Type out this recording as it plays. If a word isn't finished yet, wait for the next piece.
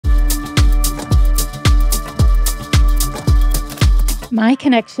My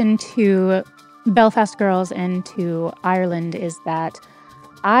connection to Belfast Girls and to Ireland is that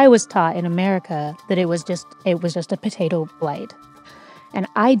I was taught in America that it was just a potato blight. And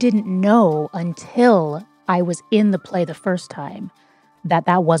I didn't know until I was in the play the first time that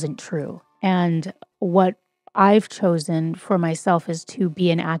that wasn't true. And what I've chosen for myself is to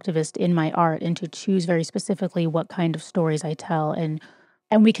be an activist in my art and to choose very specifically what kind of stories I tell. And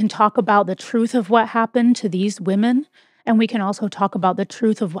we can talk about the truth of what happened to these women. And we can also talk about the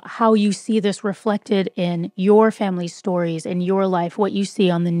truth of how you see this reflected in your family's stories, in your life, what you see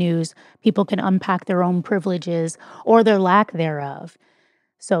on the news. People can unpack their own privileges or their lack thereof.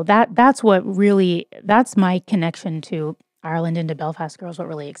 So that's my connection to Ireland and to Belfast Girls, what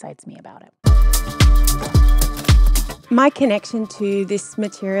really excites me about it. My connection to this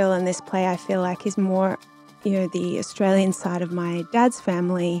material and this play, I feel like, is more, the Australian side of my dad's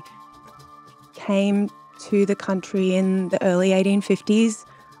family came to the country in the early 1850s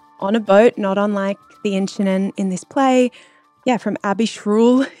on a boat, not unlike the Inchinnan in this play, from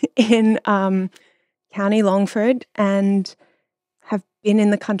Abbeyshrew in County Longford, and have been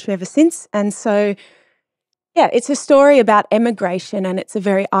in the country ever since. And so, it's a story about emigration, and it's a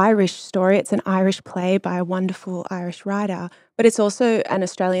very Irish story. It's an Irish play by a wonderful Irish writer, but it's also an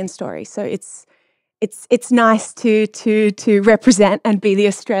Australian story. So it's nice to represent and be the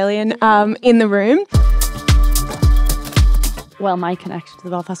Australian in the room. Well, my connection to the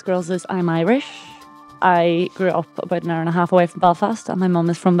Belfast Girls is I'm Irish. I grew up about an hour and a half away from Belfast, and my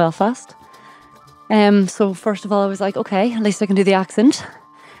mum is from Belfast. So first of all, I was like, okay, at least I can do the accent.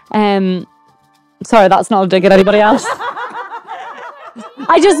 Sorry, that's not a dig at anybody else.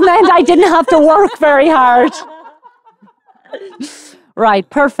 I just meant I didn't have to work very hard. Right,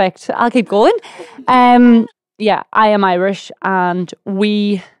 perfect. I'll keep going. I am Irish, and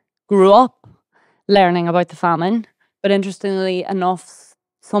we grew up learning about the famine. But interestingly enough,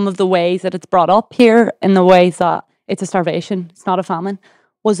 some of the ways that it's brought up here, in the ways that it's a starvation, it's not a famine,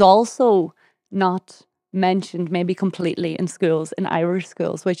 was also not mentioned maybe completely in schools, in Irish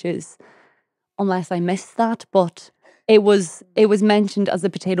schools, which is, unless I missed that, but it was mentioned as a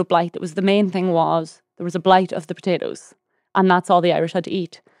potato blight. It was the main thing was there was a blight of the potatoes, and that's all the Irish had to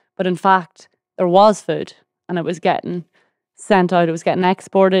eat. But in fact, there was food, and it was getting sent out, it was getting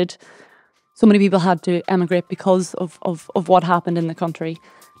exported. So many people had to emigrate because of what happened in the country.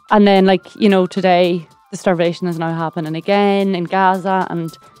 And then, today, the starvation is now happening again in Gaza,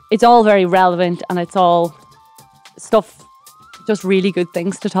 and it's all very relevant, and it's all stuff, just really good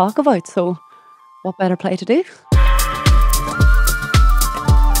things to talk about. So what better play to do?